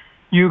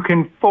 you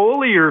can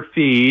foliar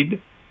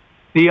feed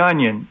the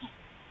onions.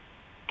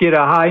 Get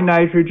a high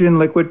nitrogen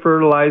liquid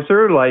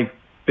fertilizer like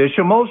fish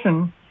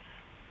emulsion,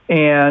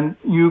 and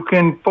you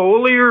can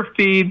foliar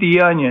feed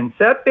the onions.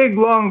 That big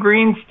long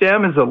green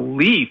stem is a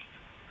leaf.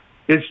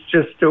 It's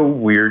just a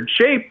weird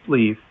shaped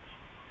leaf.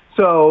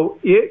 So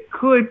it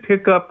could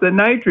pick up the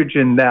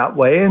nitrogen that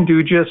way and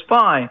do just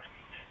fine.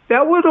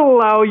 That would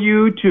allow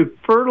you to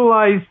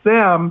fertilize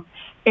them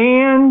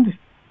and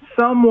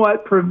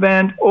somewhat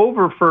prevent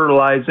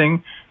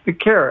over-fertilizing the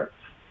carrots.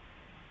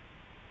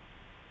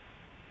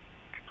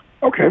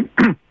 Okay.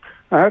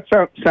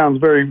 That sounds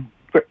very,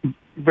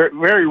 very,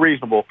 very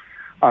reasonable.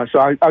 So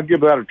I'll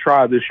give that a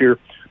try this year.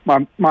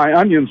 My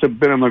onions have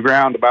been in the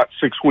ground about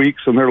 6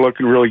 weeks, and they're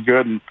looking really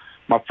good. And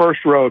my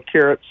first row of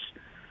carrots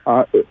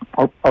are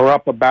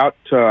up about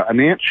an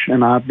inch,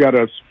 and I've got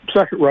a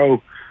second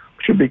row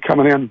should be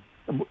coming in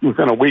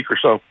within a week or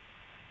so.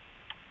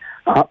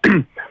 But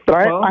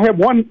I have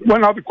one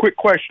other quick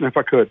question, if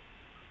I could.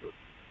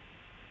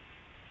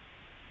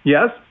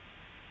 Yes?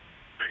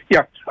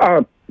 Yeah.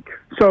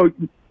 So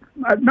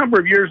a number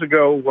of years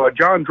ago,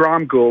 John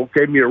Dromgoole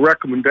gave me a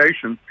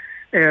recommendation,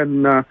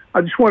 and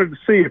I just wanted to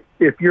see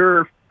if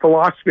your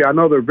philosophy, I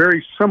know they're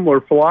very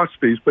similar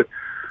philosophies, but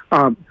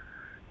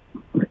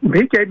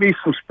he gave me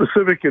some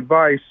specific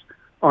advice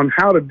on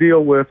how to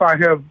deal with, I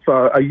have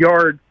a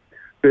yard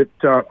that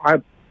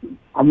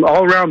I'm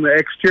all around the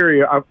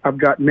exterior. I've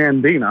got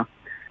Nandina,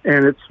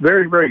 and it's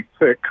very, very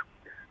thick.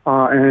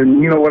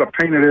 And you know what a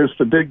pain it is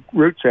to dig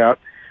roots out.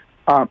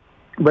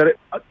 But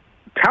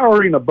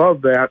towering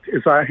above that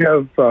is I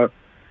have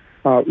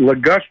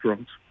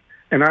ligustrums,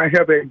 and I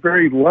have a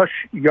very lush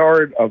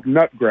yard of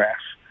nutgrass.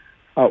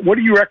 What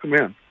do you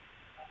recommend?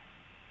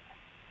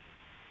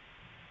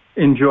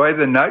 Enjoy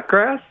the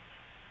nutgrass?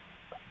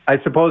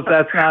 I suppose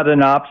that's not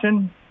an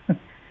option.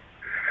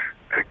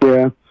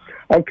 Yeah.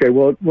 Okay.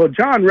 Well,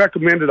 John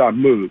recommended I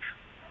move.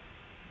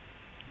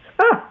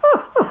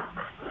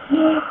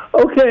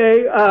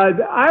 Okay.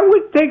 I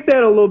would take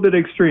that a little bit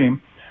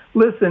extreme.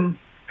 Listen,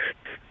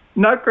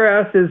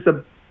 nutgrass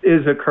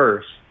is a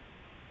curse.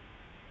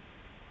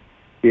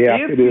 Yeah,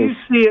 if it you is.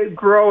 see it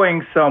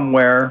growing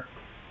somewhere,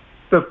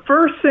 the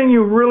first thing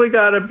you really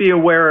got to be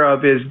aware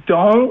of is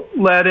don't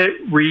let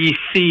it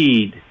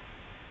reseed,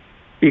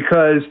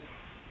 because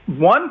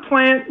one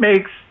plant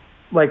makes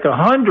like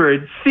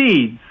 100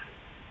 seeds.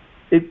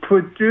 It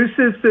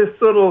produces this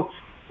little,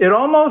 it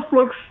almost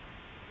looks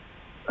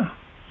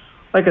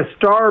like a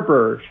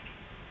starburst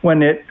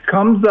when it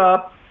comes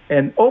up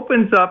and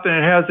opens up and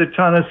it has a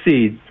ton of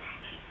seeds.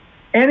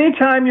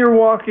 Anytime you're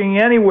walking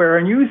anywhere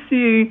and you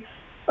see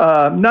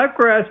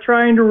nutgrass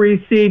trying to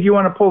reseed, you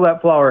want to pull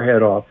that flower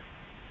head off,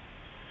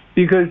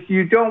 because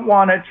you don't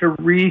want it to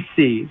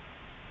reseed.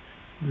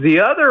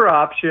 The other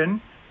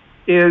option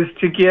is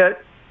to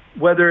get,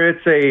 whether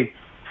it's a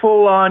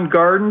full-on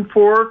garden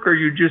fork or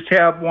you just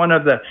have one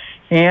of the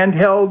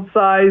handheld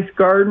sized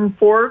garden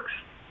forks,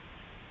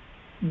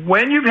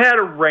 when you've had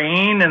a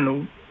rain and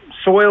the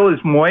soil is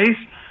moist,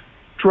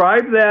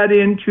 drive that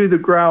into the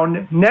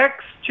ground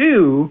next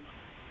to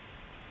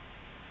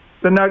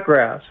the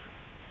nutgrass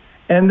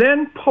and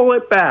then pull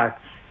it back.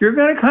 You're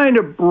going to kind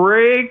of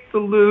break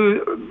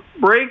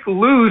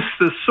loose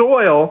the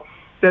soil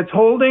that's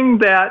holding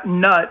that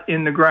nut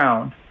in the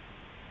ground.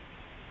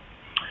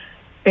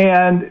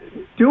 And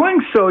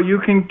doing so, you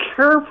can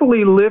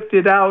carefully lift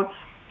it out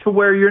to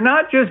where you're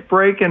not just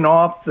breaking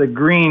off the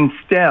green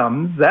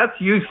stems. That's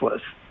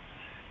useless.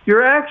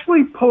 You're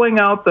actually pulling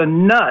out the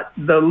nut,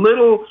 the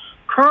little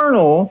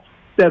kernel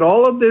that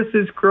all of this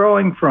is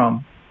growing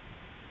from.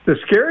 The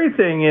scary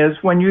thing is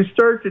when you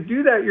start to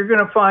do that, you're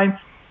going to find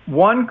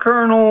one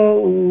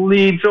kernel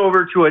leads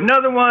over to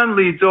another one,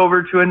 leads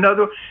over to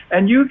another,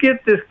 and you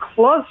get this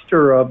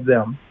cluster of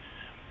them.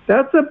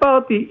 That's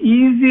about the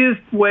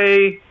easiest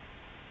way,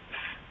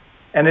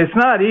 and it's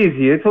not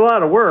easy, it's a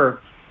lot of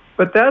work,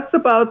 but that's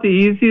about the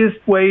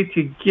easiest way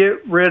to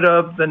get rid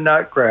of the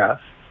nutgrass.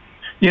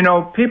 You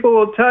know, people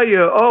will tell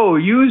you, oh,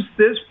 use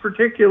this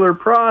particular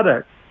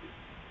product.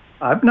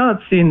 I've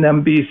not seen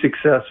them be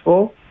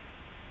successful.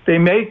 They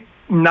may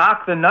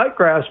knock the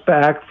nutgrass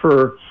back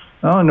for,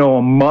 I don't know,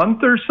 a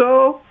month or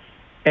so,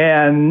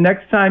 and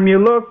next time you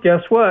look,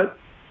 guess what?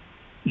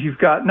 You've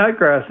got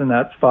nutgrass in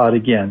that spot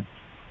again.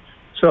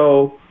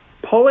 So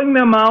pulling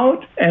them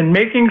out and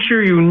making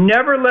sure you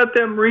never let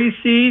them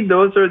reseed,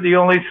 those are the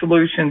only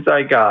solutions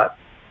I got.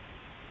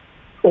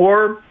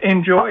 Or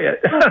enjoy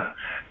it.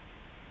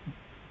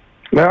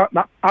 Well,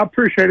 I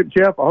appreciate it,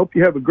 Jeff. I hope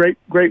you have a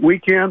great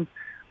weekend.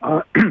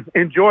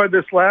 Enjoy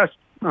this last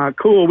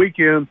cool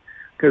weekend,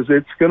 because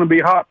it's going to be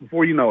hot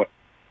before you know it.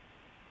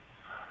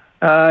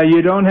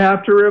 You don't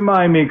have to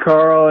remind me,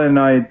 Carl, and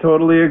I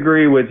totally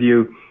agree with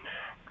you.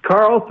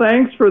 Carl,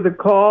 thanks for the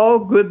call.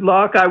 Good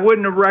luck. I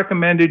wouldn't have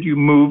recommended you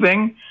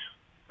moving.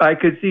 I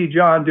could see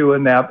John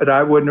doing that, but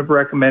I wouldn't have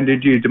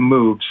recommended you to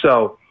move.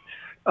 So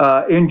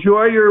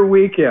enjoy your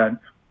weekend.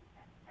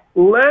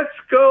 Let's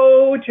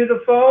go to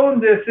the phone.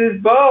 This is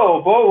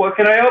Bo. Bo, what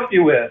can I help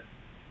you with?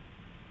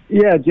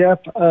 Yeah, Jeff,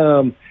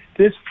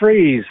 this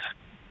freeze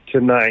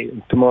tonight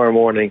and tomorrow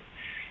morning,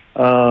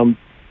 I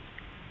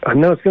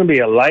know it's going to be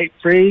a light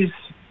freeze.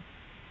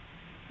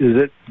 Is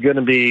it going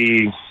to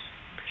be,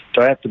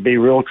 do I have to be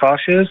real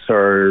cautious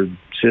or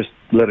just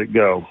let it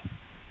go?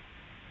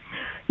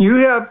 You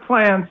have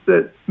plants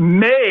that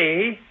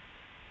may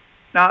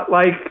not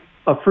like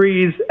a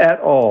freeze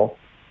at all.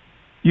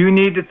 You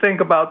need to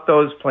think about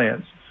those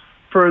plants.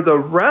 For the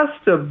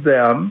rest of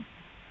them,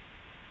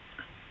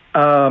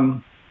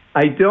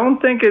 I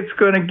don't think it's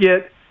going to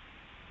get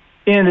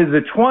into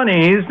the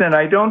 20s, and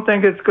I don't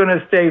think it's going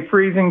to stay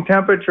freezing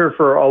temperature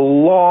for a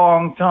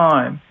long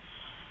time.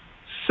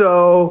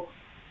 So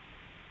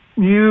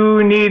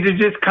you need to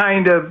just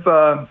kind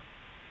of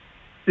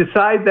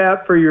decide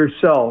that for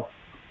yourself.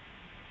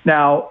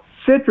 Now,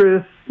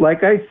 citrus,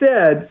 like I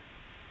said,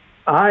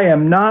 I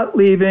am not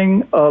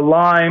leaving a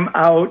lime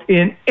out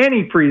in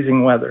any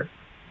freezing weather.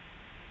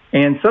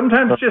 And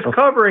sometimes just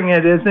covering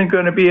it isn't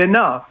going to be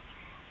enough.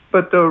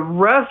 But the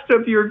rest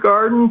of your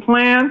garden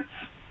plants,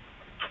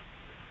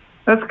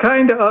 that's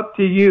kind of up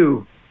to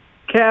you.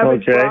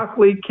 Cabbage,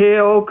 broccoli,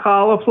 kale,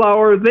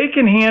 cauliflower, they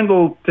can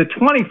handle to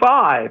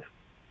 25.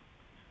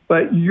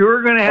 But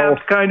you're going to have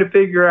to kind of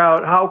figure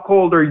out how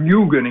cold are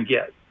you going to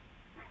get.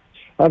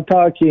 I'm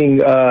talking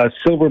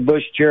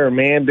silverbush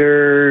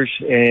geramanders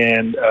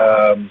and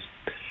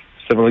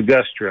some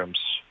ligustrums,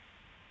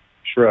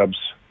 shrubs.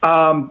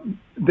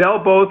 They'll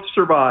both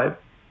survive.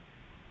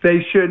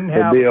 They shouldn't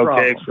have It'll be a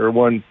problem. okay for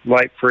one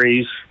light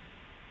freeze.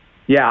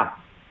 Yeah.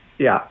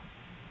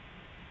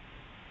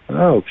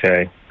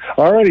 Okay.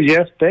 All righty,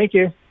 Jeff. Thank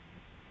you.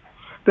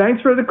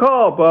 Thanks for the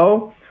call,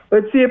 Bo.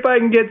 Let's see if I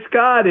can get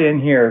Scott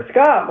in here.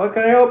 Scott, what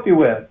can I help you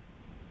with?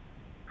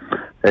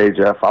 Hey,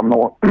 Jeff, I'm the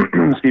one.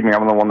 Excuse me,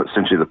 I'm the one that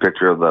sent you the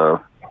picture of the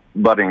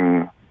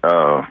budding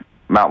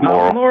mountain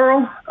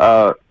laurel.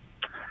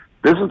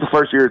 This is the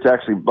first year it's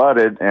actually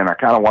budded, and I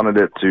kind of wanted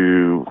it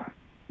to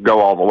go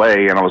all the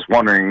way, and I was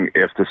wondering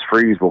if this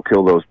freeze will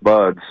kill those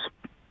buds.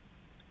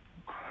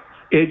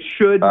 It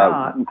should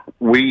not.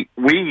 We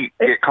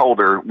get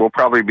colder. We'll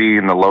probably be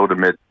in the low to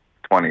mid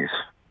 20s.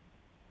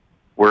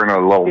 We're in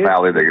a little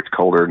valley that gets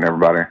colder than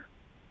everybody.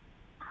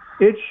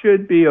 It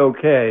should be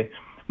okay.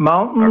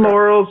 Mountain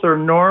laurels were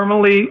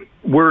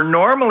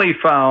normally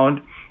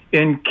found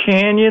in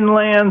canyon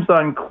lands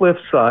on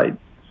cliffside,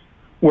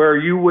 where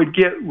you would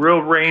get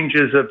real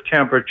ranges of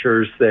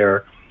temperatures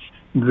there.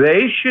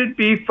 They should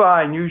be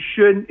fine.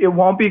 It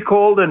won't be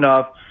cold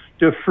enough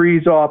to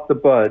freeze off the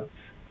buds.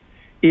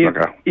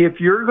 If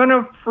you're going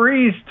to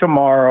freeze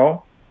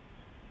tomorrow,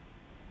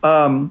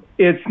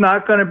 it's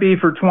not going to be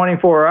for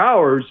 24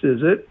 hours,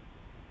 is it?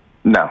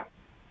 No.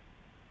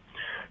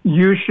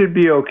 You should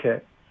be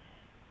okay.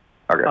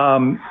 Okay.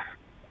 I'm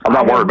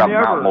not worried about the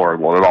mountain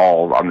laurel at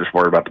all. I'm just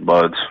worried about the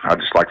buds. I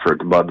just like for it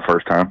to bud the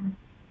first time.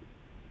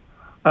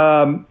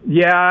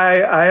 Yeah,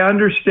 I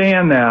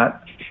understand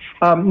that.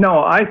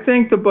 No, I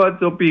think the buds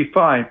will be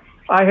fine.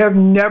 I have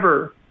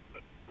never,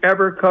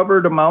 ever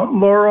covered a mountain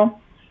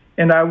laurel,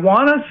 and I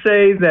want to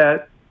say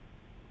that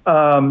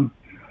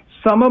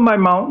some of my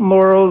mountain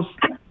laurels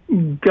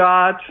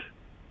got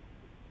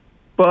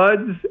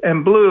buds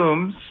and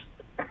blooms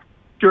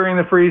during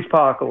the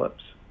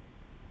freeze-pocalypse.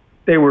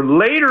 They were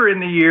later in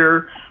the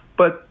year,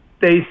 but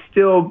they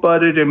still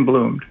budded and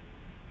bloomed.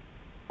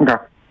 Okay.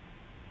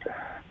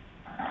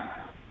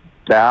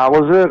 That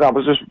was it. I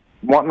was just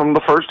wanting them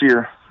the first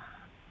year.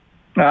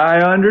 I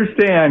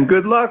understand.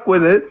 Good luck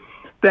with it.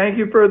 Thank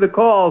you for the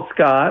call,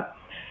 Scott.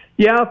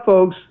 Yeah,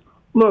 folks,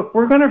 look,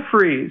 we're going to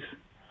freeze.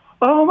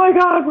 Oh, my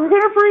God, we're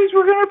going to freeze.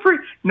 We're going to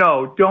freeze.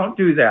 No, don't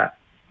do that.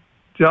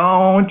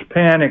 Don't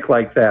panic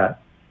like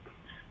that.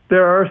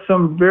 There are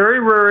some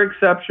very rare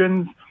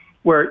exceptions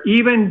where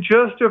even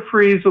just a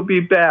freeze will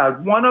be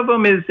bad. One of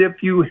them is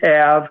if you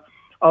have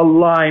a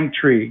lime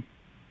tree.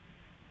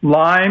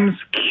 Limes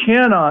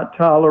cannot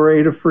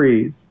tolerate a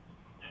freeze.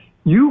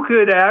 You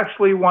could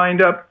actually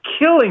wind up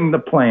killing the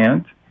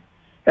plant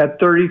at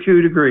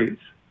 32 degrees.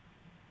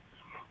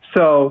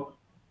 So,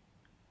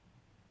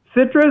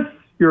 citrus,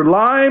 your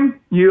lime,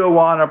 you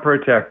want to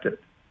protect it.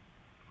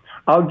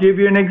 I'll give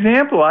you an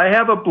example. I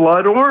have a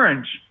blood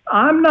orange.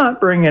 I'm not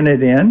bringing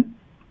it in.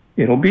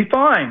 It'll be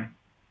fine.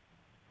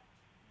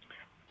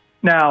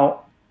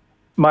 Now,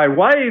 my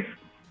wife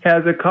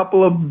has a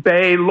couple of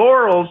bay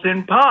laurels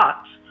in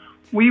pots.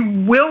 We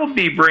will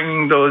be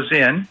bringing those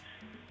in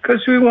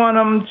because we want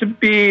them to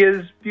be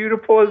as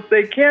beautiful as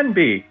they can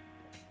be.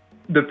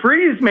 The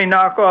freeze may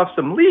knock off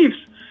some leaves,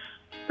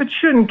 but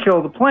shouldn't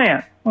kill the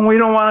plant, and we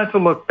don't want it to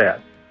look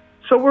bad.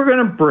 So we're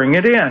going to bring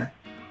it in.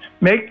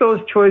 Make those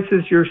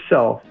choices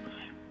yourself.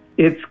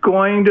 It's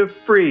going to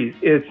freeze.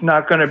 It's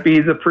not going to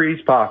be the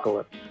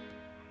freeze-pocalypse.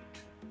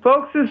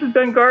 Folks, this has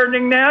been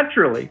Gardening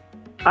Naturally.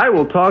 I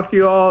will talk to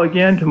you all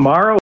again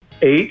tomorrow,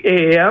 8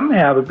 a.m.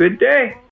 Have a good day.